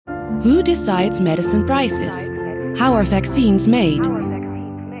Who decides medicine prices? How are vaccines made?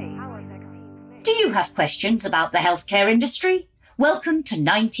 Do you have questions about the healthcare industry? Welcome to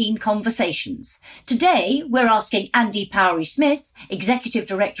 19 Conversations. Today, we're asking Andy Powery-Smith, Executive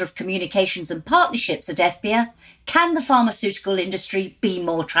Director of Communications and Partnerships at FPIA, can the pharmaceutical industry be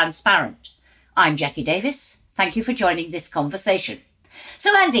more transparent? I'm Jackie Davis. Thank you for joining this conversation.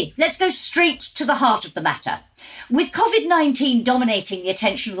 So Andy, let's go straight to the heart of the matter. With COVID-19 dominating the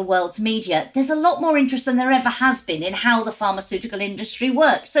attention of the world's media, there's a lot more interest than there ever has been in how the pharmaceutical industry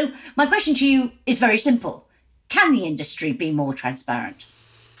works. So my question to you is very simple. Can the industry be more transparent?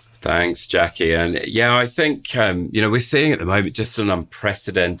 Thanks, Jackie. And yeah, I think, we're seeing at the moment just an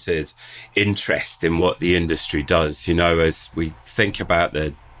unprecedented interest in what the industry does, as we think about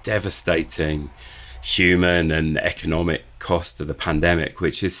the devastating human and economic cost of the pandemic,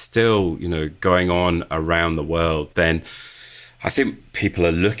 which is still, going on around the world, then I think people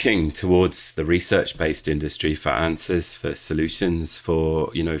are looking towards the research-based industry for answers, for solutions,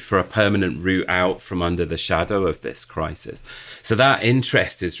 for a permanent route out from under the shadow of this crisis. So that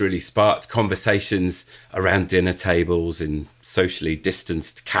interest has really sparked conversations around dinner tables in socially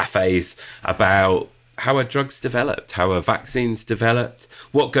distanced cafes about how are drugs developed? How are vaccines developed?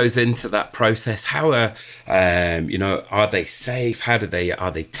 What goes into that process? How are, are they safe? Are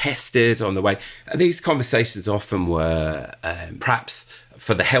they tested on the way? And these conversations often were perhaps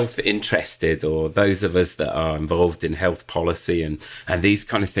for the health interested or those of us that are involved in health policy and these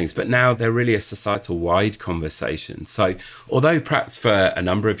kind of things. But now they're really a societal wide conversation. So although perhaps for a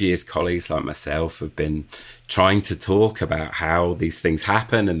number of years, colleagues like myself have been trying to talk about how these things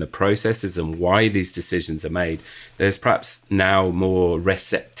happen and the processes and why these decisions are made, there's perhaps now more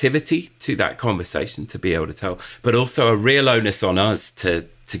receptivity to that conversation to be able to tell, but also a real onus on us to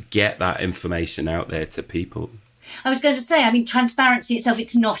get that information out there to people. I was going to say, transparency itself,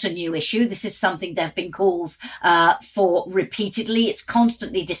 it's not a new issue. This is something there have been calls for repeatedly. It's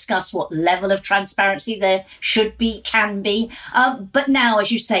constantly discussed what level of transparency there should be, can be. But now,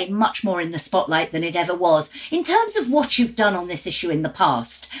 as you say, much more in the spotlight than it ever was. In terms of what you've done on this issue in the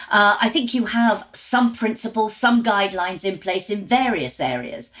past, I think you have some principles, some guidelines in place in various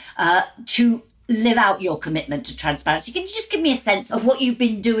areas to live out your commitment to transparency. Can you just give me a sense of what you've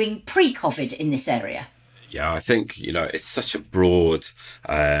been doing pre-COVID in this area? Yeah, I think, it's such a broad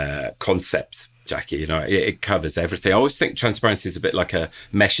concept, Jackie. It covers everything. I always think transparency is a bit like a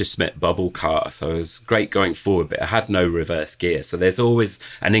Messerschmitt bubble car. So it was great going forward, but it had no reverse gear. So there's always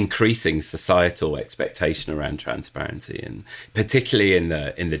an increasing societal expectation around transparency, and particularly in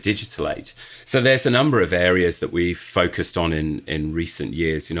the digital age. So there's a number of areas that we've focused on in recent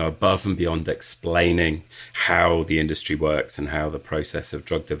years, above and beyond explaining how the industry works and how the process of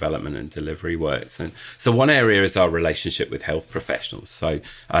drug development and delivery works. And so one area is our relationship with health professionals. So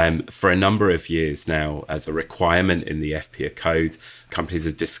for a number of years now, as a requirement in the FPIA code, companies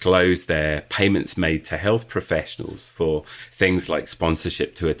have disclosed their payments made to health professionals for things like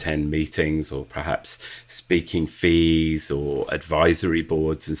sponsorship to attend meetings or perhaps speaking fees or advisory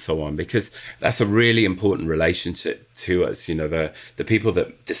boards and so on, because that's a really important relationship to us. The people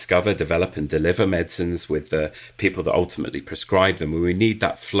that discover, develop and deliver medicines with the people that ultimately prescribe them. We need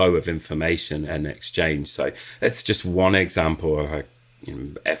that flow of information and exchange. So that's just one example of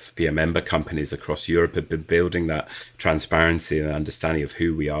FPIA member companies across Europe have been building that transparency and understanding of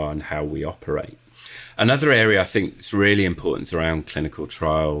who we are and how we operate. Another area I think is really important is around clinical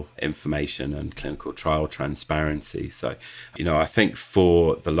trial information and clinical trial transparency. So, I think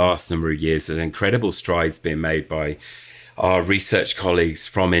for the last number of years, there's incredible strides being made by our research colleagues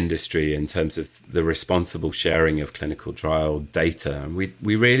from industry in terms of the responsible sharing of clinical trial data. And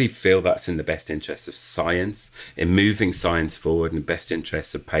we really feel that's in the best interest of science, in moving science forward in the best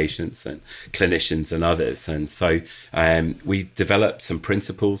interest of patients and clinicians and others. And so we developed some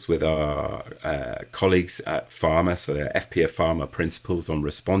principles with our colleagues at Pharma, so the FPIA Pharma principles on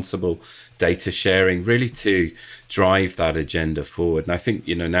responsible data sharing, really to drive that agenda forward. And I think,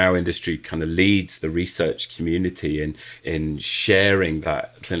 now industry kind of leads the research community in sharing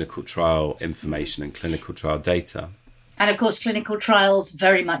that clinical trial information and clinical trial data. And of course, clinical trials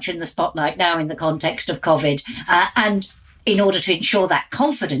very much in the spotlight now in the context of COVID. And in order to ensure that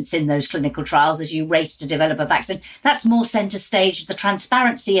confidence in those clinical trials as you race to develop a vaccine, that's more centre stage, the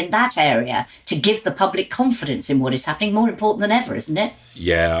transparency in that area to give the public confidence in what is happening, more important than ever, isn't it?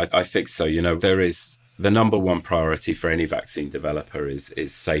 Yeah, I think so. There is the number one priority for any vaccine developer is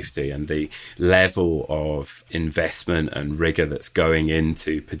safety, and the level of investment and rigor that's going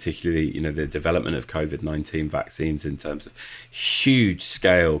into particularly, the development of COVID-19 vaccines in terms of huge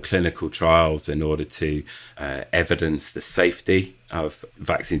scale clinical trials in order to evidence the safety of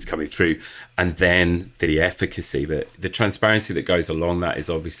vaccines coming through, and then the efficacy. But the transparency that goes along that is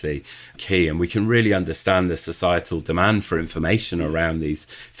obviously key, and we can really understand the societal demand for information around these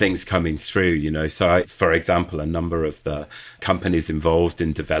things coming through, So, for example, a number of the companies involved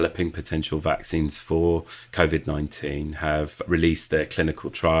in developing potential vaccines for COVID-19 have released their clinical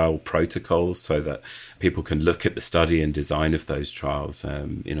trial protocols so that people can look at the study and design of those trials,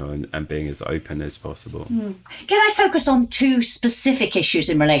 and being as open as possible. Can I focus on two specific issues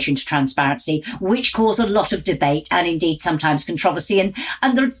in relation to transparency, which cause a lot of debate and indeed sometimes controversy?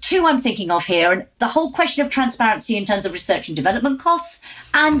 And there are two I'm thinking of here. And the whole question of transparency in terms of research and development costs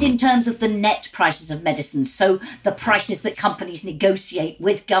and in terms of the net prices of medicines. So the prices that companies negotiate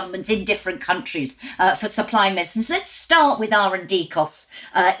with governments in different countries for supplying medicines. Let's start with R&D costs,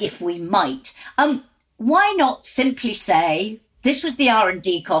 if we might. Why not simply say, this was the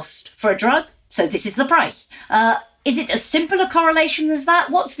R&D cost for a drug, so this is the price? Is it as simple a correlation as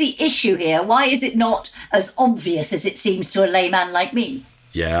that? What's the issue here? Why is it not as obvious as it seems to a layman like me?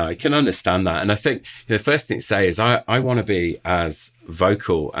 Yeah, I can understand that. And I think the first thing to say is I want to be as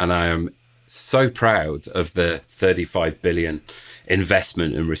vocal, and I am so proud of the 35 billion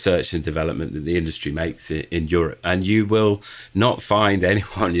investment in research and development that the industry makes in Europe. And you will not find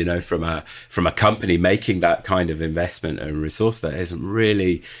anyone, from a company making that kind of investment and resource that isn't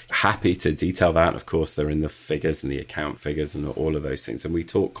really happy to detail that. Of course, they're in the figures and the account figures and all of those things. And we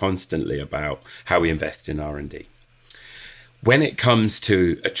talk constantly about how we invest in R&D. When it comes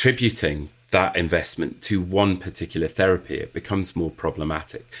to attributing that investment to one particular therapy, it becomes more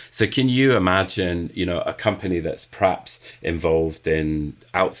problematic. So can you imagine, a company that's perhaps involved in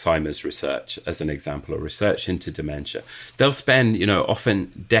Alzheimer's research, as an example, or research into dementia? They'll spend,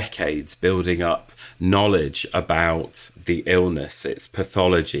 often decades building up knowledge about the illness, its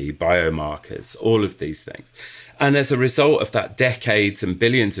pathology, biomarkers, all of these things. And as a result of that decades and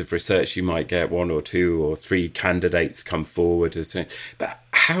billions of research, you might get one or two or three candidates come forward. But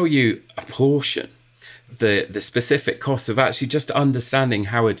how you apportion the specific costs of actually just understanding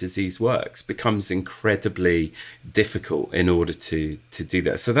how a disease works becomes incredibly difficult in order to do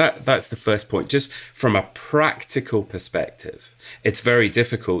that. So that's the first point. Just from a practical perspective, it's very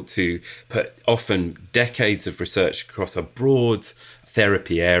difficult to put often decades of research across a broad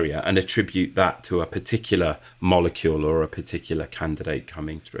therapy area and attribute that to a particular molecule or a particular candidate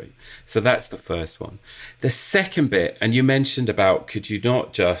coming through. So that's the first one. The second bit, and you mentioned about, could you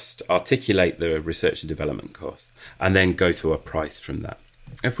not just articulate the research and development cost and then go to a price from that?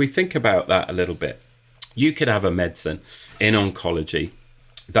 If we think about that a little bit, you could have a medicine in oncology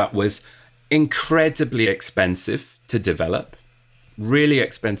that was incredibly expensive to develop, really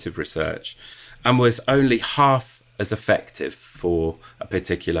expensive research, and was only half as effective for a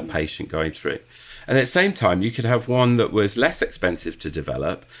particular patient going through. And at the same time, you could have one that was less expensive to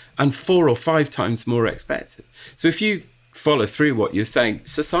develop and 4 or 5 times more expensive. So if you follow through what you're saying,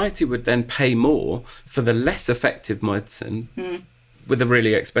 society would then pay more for the less effective medicine with a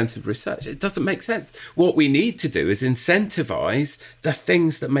really expensive research. It doesn't make sense. What we need to do is incentivize the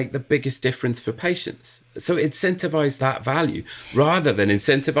things that make the biggest difference for patients. So incentivize that value rather than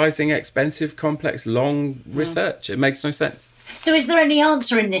incentivizing expensive, complex, long research. It makes no sense. So is there any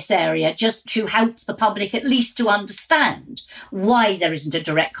answer in this area just to help the public at least to understand why there isn't a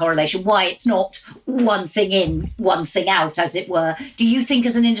direct correlation, why it's not one thing in, one thing out, as it were? Do you think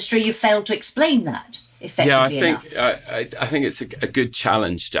as an industry you've failed to explain that effectively enough? I think it's a good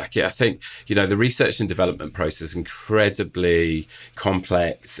challenge, Jackie. I think, the research and development process is incredibly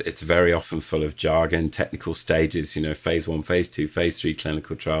complex. It's very often full of jargon, technical stages, phase 1, phase 2, phase 3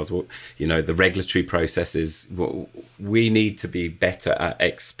 clinical trials, the regulatory processes. We need to be better at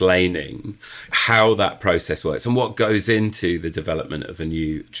explaining how that process works and what goes into the development of a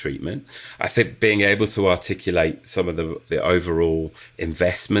new treatment. I think being able to articulate some of the overall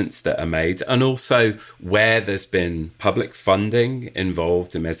investments that are made, and also where there's been public funding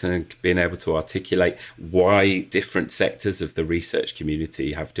involved in medicine, being able to articulate why different sectors of the research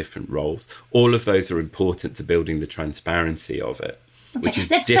community have different roles. All of those are important to building the transparency of it, which is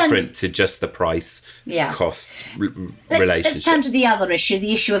different to just the price cost relationship. Let's turn to the other issue,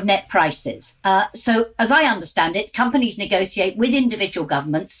 the issue of net prices. So as I understand it, companies negotiate with individual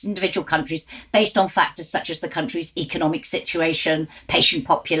governments, individual countries, based on factors such as the country's economic situation, patient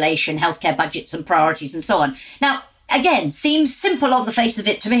population, healthcare budgets and priorities and so on. Now, again, seems simple on the face of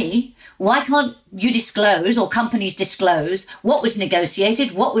it to me. Why can't you disclose, or companies disclose, what was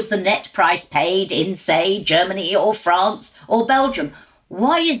negotiated, what was the net price paid in, say, Germany or France or Belgium?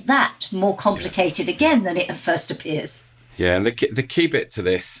 Why is that more complicated again than it at first appears? Yeah, and the key bit to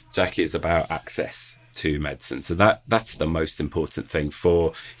this, Jackie, is about access. to medicines. And that's the most important thing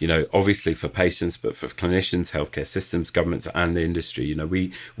for, obviously for patients, but for clinicians, healthcare systems, governments and the industry.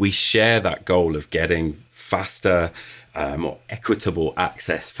 We share that goal of getting faster, more equitable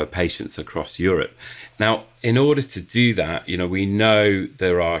access for patients across Europe. Now, in order to do that, we know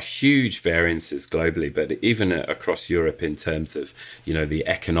there are huge variances globally, but even across Europe in terms of, the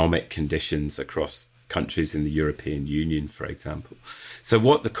economic conditions across countries in the European Union, for example. So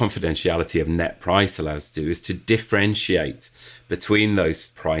what the confidentiality of net price allows us to do is to differentiate between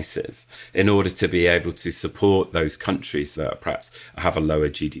those prices in order to be able to support those countries that perhaps have a lower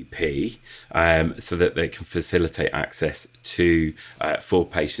GDP, so that they can facilitate access to for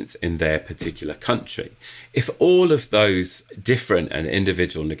patients in their particular country. If all of those different and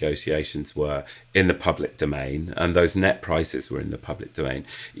individual negotiations were in the public domain and those net prices were in the public domain,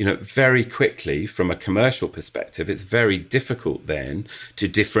 very quickly from a commercial perspective, it's very difficult then to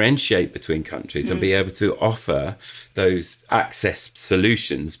differentiate between countries and be able to offer those access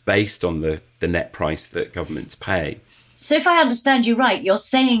solutions based on the net price that governments pay. So if I understand you right, you're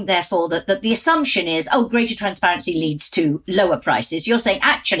saying, therefore, that the assumption is, greater transparency leads to lower prices. You're saying,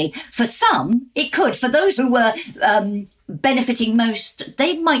 actually, for some, it could. For those who were benefiting most,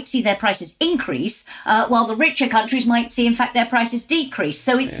 they might see their prices increase, while the richer countries might see, in fact, their prices decrease.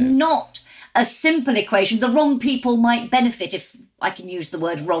 So it's not a simple equation. The wrong people might benefit, if I can use the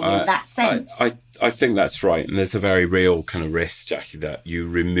word wrong in that sense. I think that's right. And there's a very real kind of risk, Jackie, that you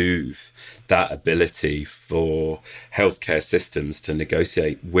remove that ability for healthcare systems to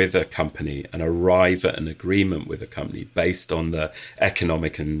negotiate with a company and arrive at an agreement with a company based on the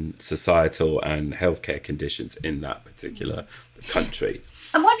economic and societal and healthcare conditions in that particular country.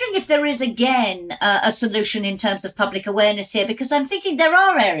 I'm wondering if there is, again, a solution in terms of public awareness here, because I'm thinking there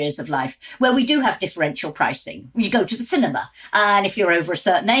are areas of life where we do have differential pricing. You go to the cinema, and if you're over a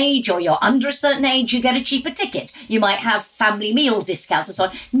certain age or you're under a certain age, you get a cheaper ticket. You might have family meal discounts and so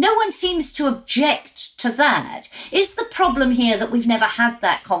on. No one seems to object to that. Is the problem here that we've never had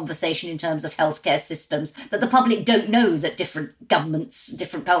that conversation in terms of healthcare systems, that the public don't know that different governments,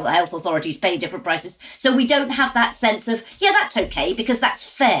 different health authorities pay different prices? So we don't have that sense of, that's okay, because that's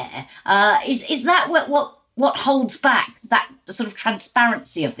fair. Is that what holds back that the sort of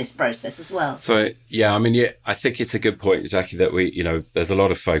transparency of this process as well? So I think it's a good point, Jackie, that there's a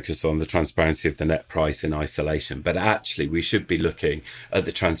lot of focus on the transparency of the net price in isolation, but actually we should be looking at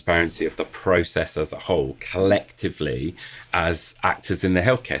the transparency of the process as a whole, collectively, as actors in the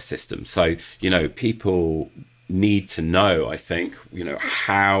healthcare system. So people need to know, I think,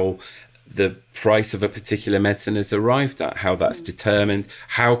 how the price of a particular medicine is arrived at, how that's determined,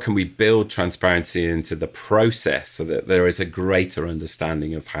 how can we build transparency into the process so that there is a greater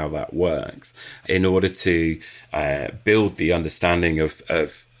understanding of how that works in order to build the understanding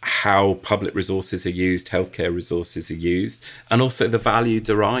of how public resources are used, healthcare resources are used, and also the value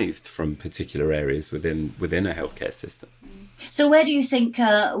derived from particular areas within a healthcare system. So where do you think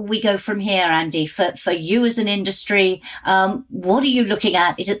we go from here, Andy, for you as an industry? What are you looking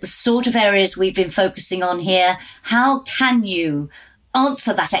at? Is it the sort of areas we've been focusing on here? How can you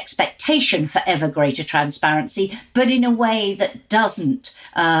answer that expectation for ever greater transparency, but in a way that doesn't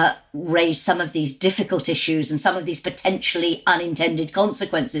raise some of these difficult issues and some of these potentially unintended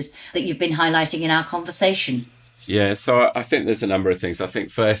consequences that you've been highlighting in our conversation? Yeah, so I think there's a number of things. I think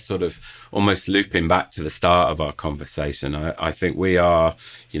first, sort of almost looping back to the start of our conversation, I think we are,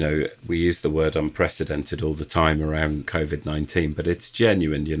 we use the word unprecedented all the time around COVID-19, but it's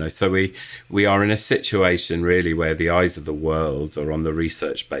genuine, so we are in a situation really where the eyes of the world are on the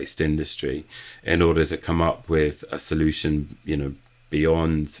research-based industry in order to come up with a solution,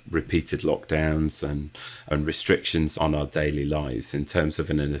 beyond repeated lockdowns and restrictions on our daily lives in terms of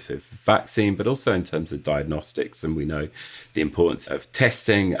an innovative vaccine, but also in terms of diagnostics. And we know the importance of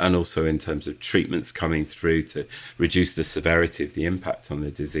testing and also in terms of treatments coming through to reduce the severity of the impact on the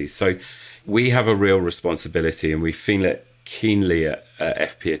disease. So we have a real responsibility, and we feel it keenly at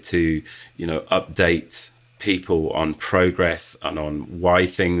FPA to, update people on progress and on why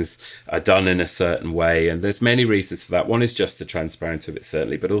things are done in a certain way. And there's many reasons for that. One is just the transparency of it,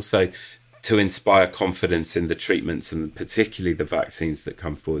 certainly, but also to inspire confidence in the treatments and particularly the vaccines that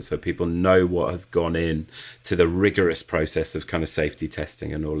come forward, so people know what has gone in to the rigorous process of kind of safety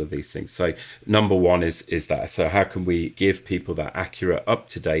testing and all of these things. So number one is that. So how can we give people that accurate,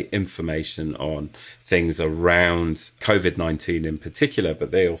 up-to-date information on things around COVID-19 in particular, but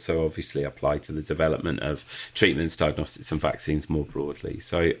they also obviously apply to the development of treatments, diagnostics and vaccines more broadly.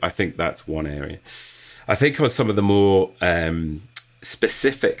 So I think that's one area. I think on some of the more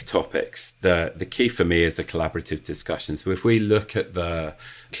specific topics, the key for me is a collaborative discussion. So if we look at the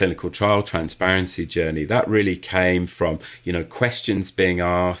clinical trial transparency journey, that really came from, questions being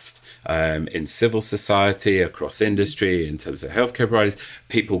asked in civil society, across industry, in terms of healthcare providers.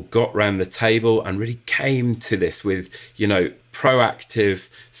 People got round the table and really came to this with, proactive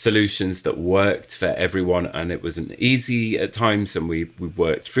solutions that worked for everyone, and it wasn't easy at times, and we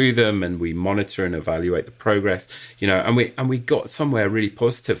worked through them, and we monitor and evaluate the progress, and we got somewhere really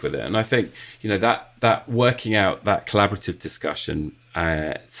positive with it. And I think that working out that collaborative discussion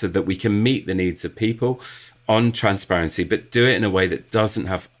so that we can meet the needs of people on transparency, but do it in a way that doesn't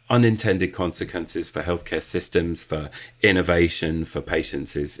have unintended consequences for healthcare systems, for innovation, for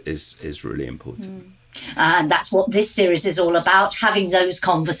patients is really important. And that's what this series is all about, having those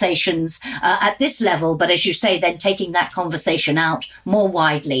conversations at this level. But as you say, then taking that conversation out more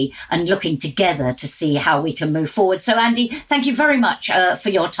widely and looking together to see how we can move forward. So, Andy, thank you very much for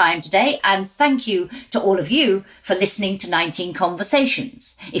your time today. And thank you to all of you for listening to 19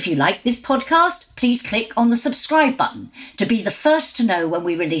 Conversations. If you like this podcast, please click on the subscribe button to be the first to know when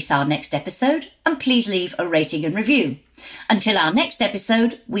we release our next episode. And please leave a rating and review. Until our next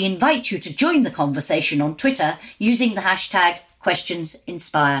episode, we invite you to join the conversation on Twitter using the hashtag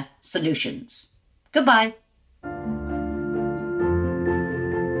 #QuestionsInspireSolutions. Goodbye.